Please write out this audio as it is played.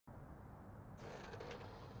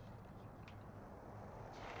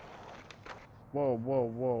Whoa, whoa,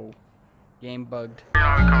 whoa. Game bugged.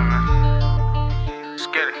 Now we coming. Let's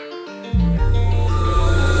get it.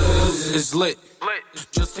 It's lit. Lit.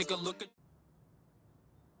 Just take a look at.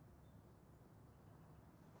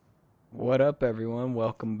 What up, everyone?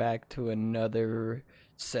 Welcome back to another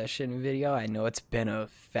session video. I know it's been a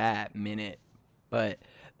fat minute, but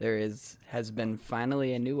has been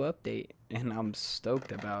finally a new update, and I'm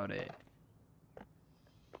stoked about it.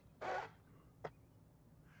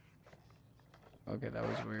 Okay, that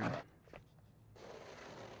was weird.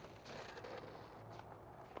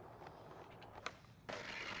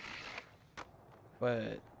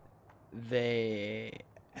 But they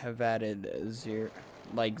have added zero,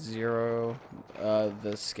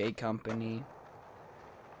 the skate company,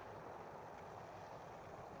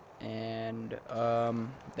 and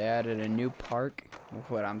they added a new park,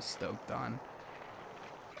 what I'm stoked on.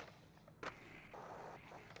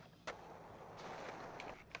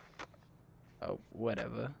 Oh,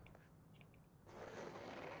 whatever.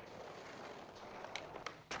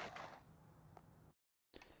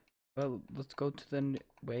 Well, let's go to the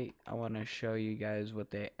wait, I want to show you guys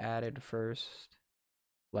what they added first.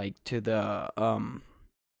 Like to the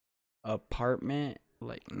apartment,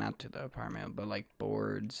 like not to the apartment, but like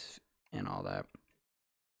boards and all that.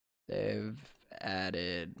 They've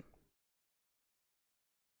added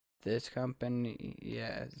this company,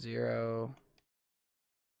 yeah, zero.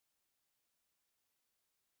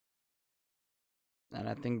 And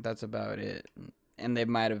I think that's about it. And they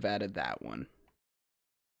might have added that one.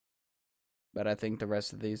 But I think the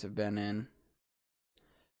rest of these have been in.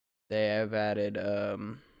 They have added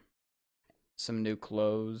some new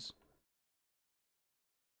clothes.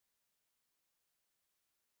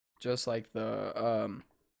 Just like the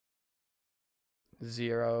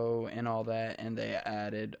zero and all that, and they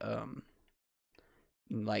added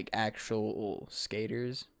like actual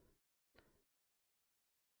skaters.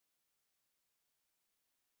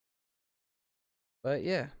 But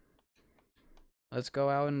yeah. Let's go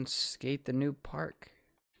out and skate the new park.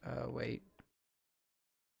 Wait.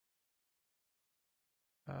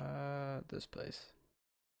 This place.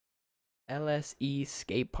 LSE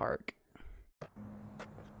Skate Park.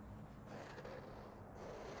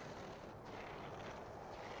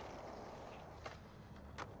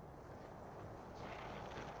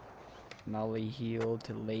 Nollie heel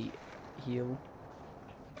to late heel.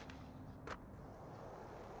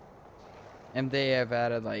 And they have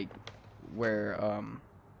added like where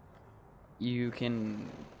you can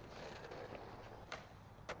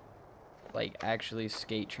like actually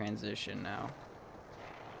skate transition now.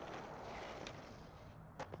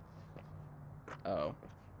 Oh.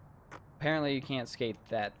 Apparently you can't skate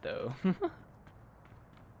that though.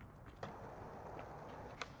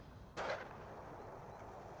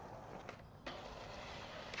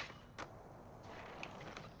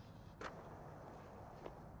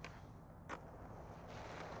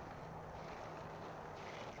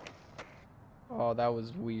 Oh, that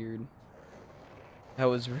was weird. That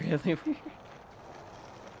was really weird.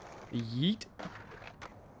 Yeet.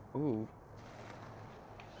 Ooh.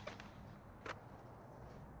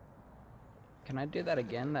 Can I do that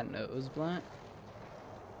again? That nose blunt?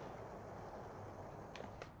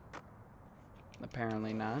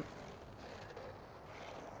 Apparently not.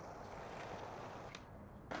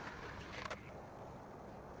 I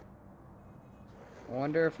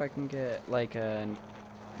wonder if I can get like a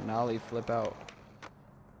nollie flip out.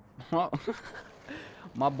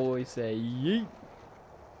 My boy say yeet.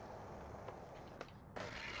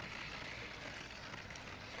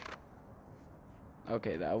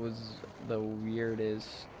 Okay, that was the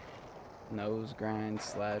weirdest nose grind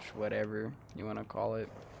slash whatever you want to call it.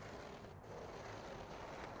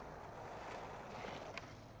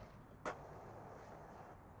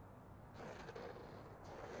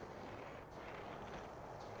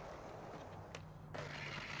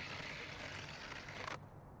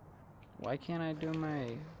 Why can't I do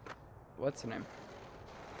my... what's the name?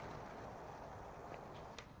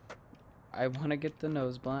 I want to get the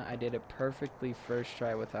nose blunt. I did it perfectly first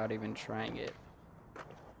try without even trying it.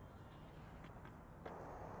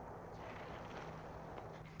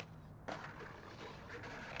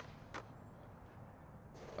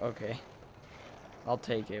 Okay. I'll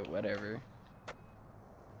take it, whatever.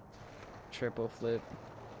 Triple flip.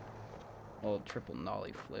 Well, triple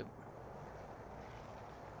nollie flip.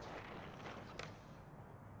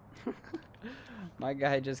 My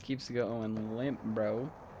guy just keeps going limp,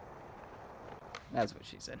 bro. That's what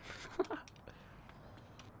she said.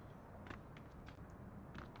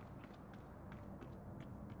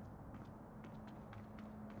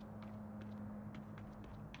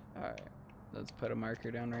 Alright. Let's put a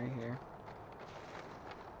marker down right here.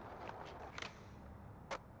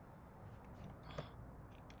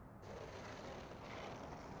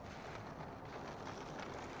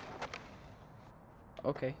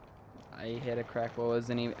 Okay. I hit a crack what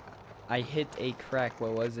wasn't even... I hit a crack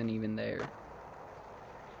what wasn't even there.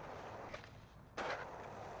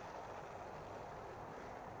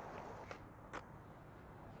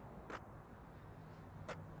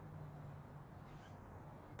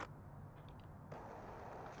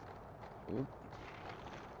 Oop.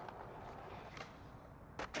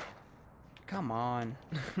 Come on.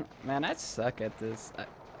 Man, I suck at this.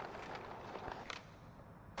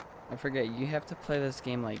 I forget, you have to play this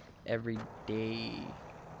game like every day,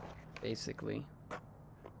 basically.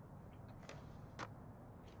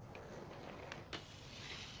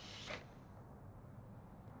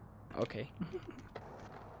 Okay.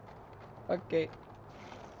 Okay.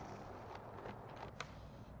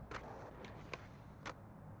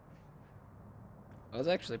 That was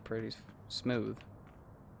actually pretty smooth.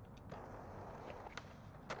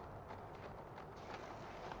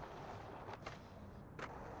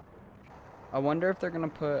 I wonder if they're gonna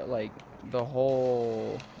put like the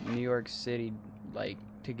whole New York City like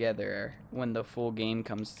together when the full game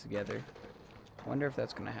comes together. I wonder if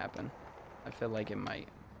that's gonna happen. I feel like it might.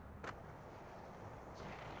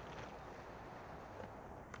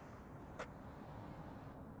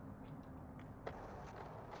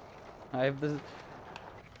 I have this.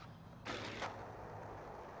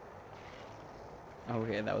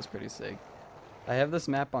 Okay, that was pretty sick. I have this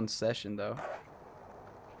map on session though.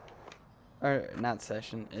 Or not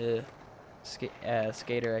session.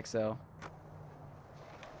 Skater XL.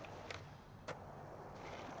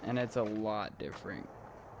 And it's a lot different.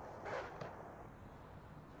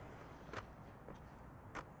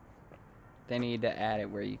 They need to add it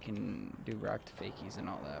where you can do rock to fakies and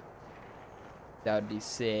all that. That would be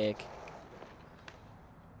sick.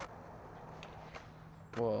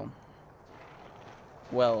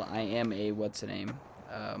 Well, I am a what's the name?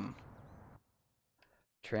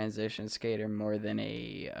 Transition skater more than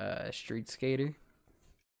a street skater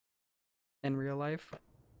in real life.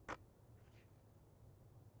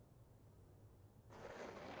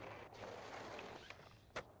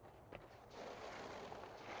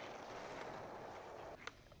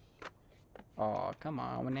 Oh, come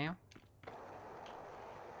on now.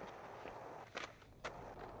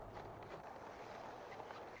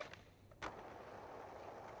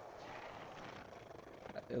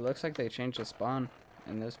 It looks like they changed the spawn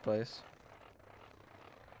in this place.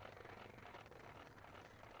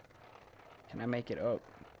 Can I make it up?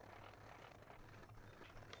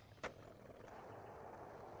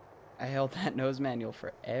 I held that nose manual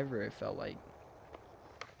forever, it felt like.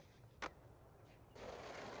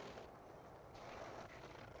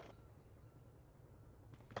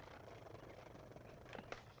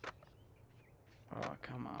 Oh,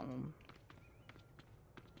 come on.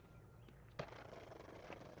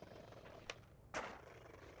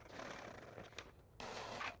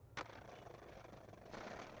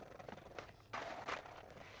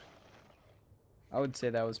 I would say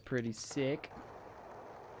that was pretty sick.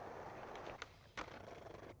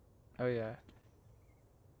 Oh yeah.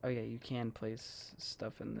 Oh yeah, you can place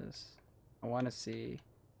stuff in this. I want to see.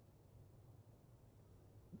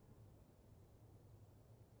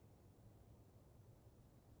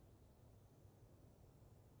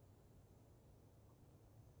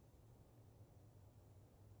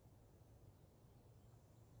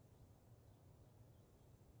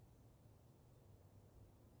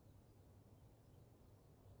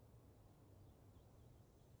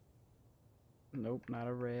 Nope, not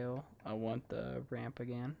a rail. I want the ramp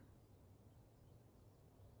again.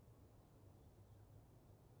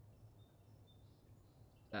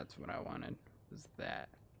 That's what I wanted, was that.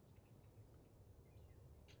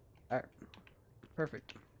 Alright,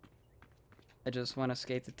 perfect. I just want to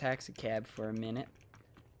skate the taxi cab for a minute.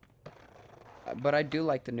 But I do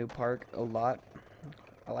like the new park a lot.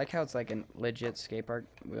 I like how it's like a legit skate park.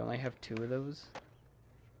 We only have 2 of those.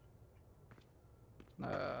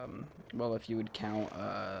 Well, if you would count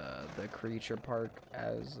the creature park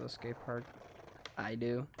as a skate park, I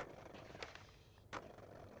do.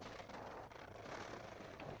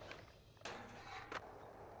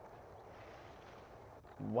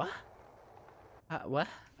 What? What?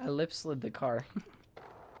 I lip slid the car.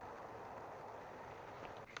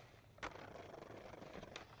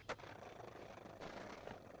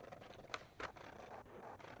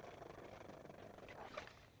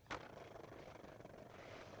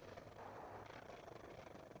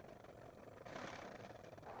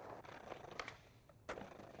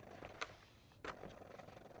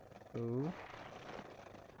 Ooh.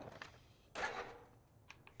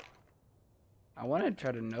 I want to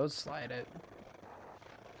try to nose slide it.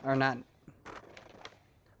 Or not.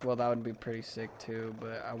 Well, that would be pretty sick too,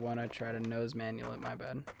 but I want to try to nose manual it, my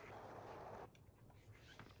bad.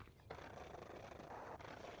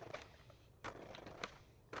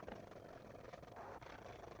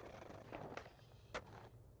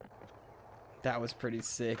 That was pretty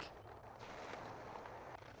sick.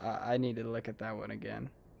 I need to look at that one again.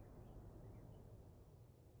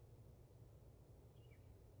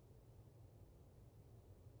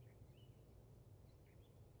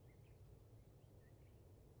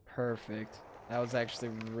 Perfect. That was actually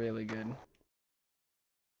really good.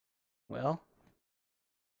 Well,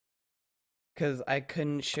 because I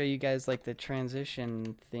couldn't show you guys like the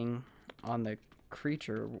transition thing on the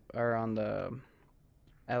creature or on the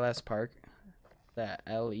LS park, that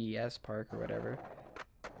LES park or whatever.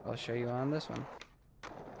 I'll show you on this one.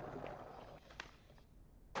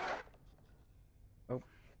 Oh.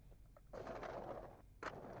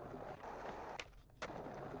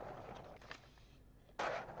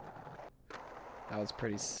 That was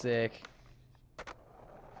pretty sick.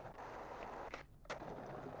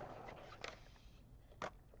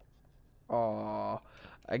 Oh,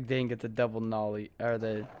 I didn't get the double nollie, or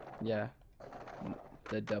the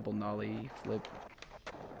double nollie flip.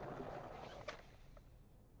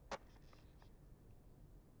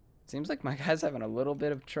 Seems like my guy's having a little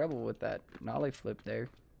bit of trouble with that nollie flip there.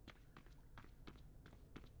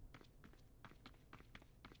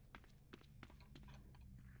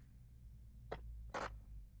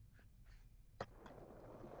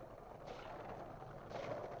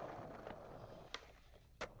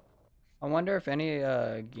 I wonder if any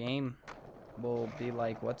game will be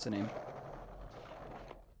like, what's the name?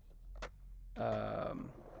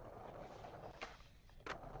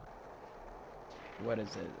 What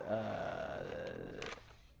is it?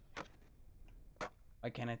 Why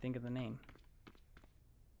can't I think of the name?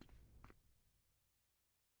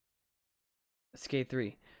 Skate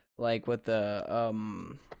 3. Like with the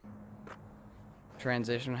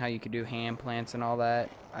transition, how you could do hand plants and all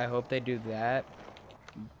that. I hope they do that.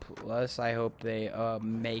 Plus, I hope they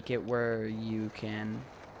make it where you can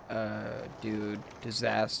do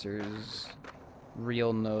disasters,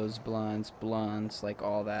 real nose blunts, like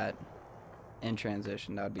all that in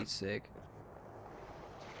transition. That would be sick.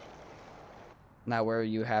 Not where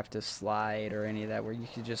you have to slide or any of that, where you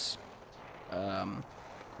could just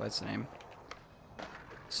what's the name?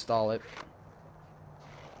 Stall it.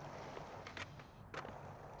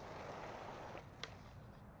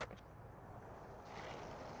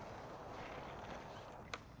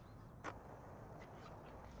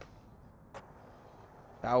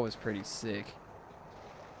 That was pretty sick.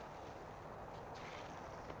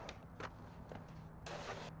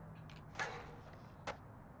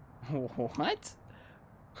 What?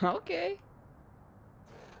 Okay.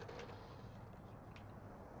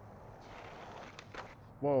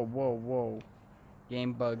 Whoa, whoa, whoa.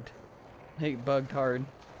 Game bugged. Hey, bugged hard.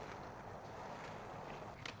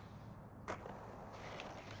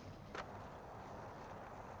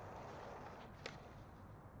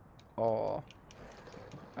 Oh.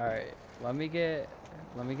 Alright. Let me get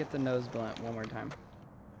the nose blunt one more time.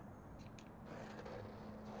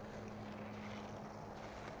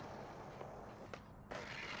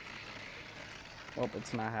 Well,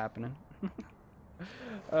 it's not happening.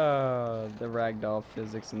 The ragdoll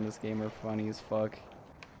physics in this game are funny as fuck.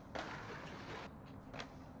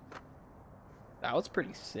 That was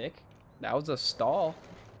pretty sick. That was a stall.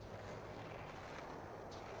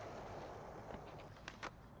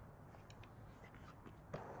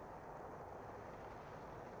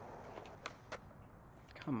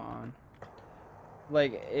 Come on.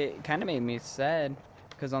 Like, it kind of made me sad,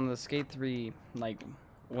 because on the Skate 3, like,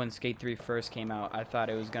 when Skate 3 first came out, I thought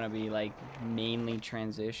it was going to be, like, mainly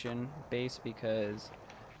transition based because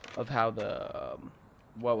of how the,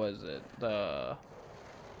 what was it, the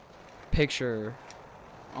picture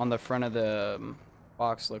on the front of the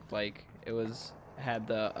box looked like. It had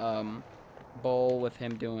the bowl with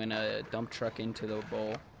him doing a dump truck into the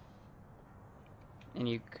bowl. And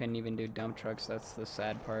you couldn't even do dump trucks, that's the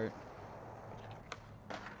sad part.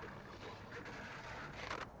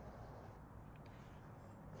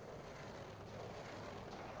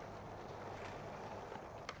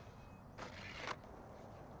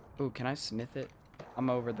 Ooh, can I smith it? I'm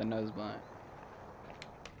over the nose blunt.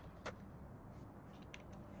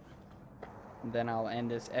 And then I'll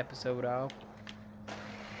end this episode off.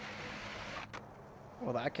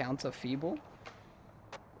 Well, that counts a feeble.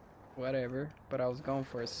 Whatever, but I was going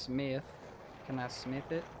for a smith. Can I smith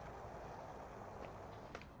it?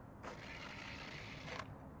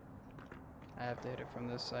 I have to hit it from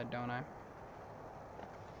this side, don't I?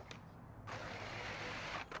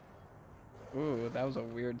 Ooh, that was a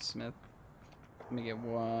weird smith. Let me get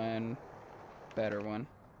one better one.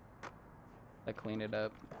 I clean it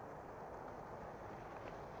up.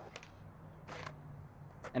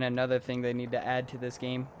 And another thing they need to add to this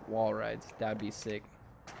game, wall rides. That'd be sick.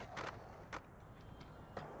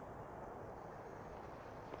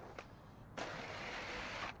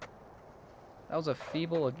 That was a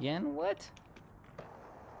feeble again? What?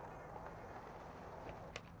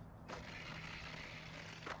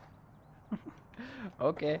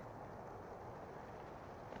 Okay.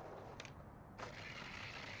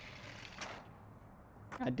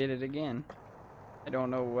 I did it again. I don't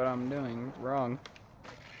know what I'm doing wrong.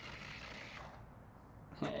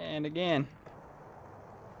 And again.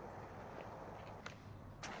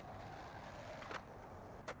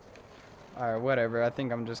 Alright, whatever. I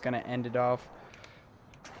think I'm just gonna end it off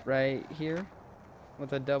right here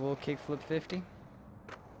with a double kickflip 50.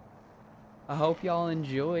 I hope y'all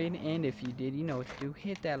enjoyed, and if you did, you know what to do.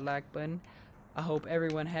 Hit that like button. I hope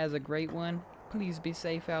everyone has a great one. Please be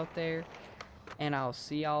safe out there, and I'll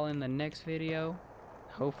see y'all in the next video.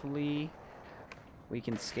 Hopefully we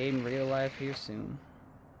can skate in real life here soon.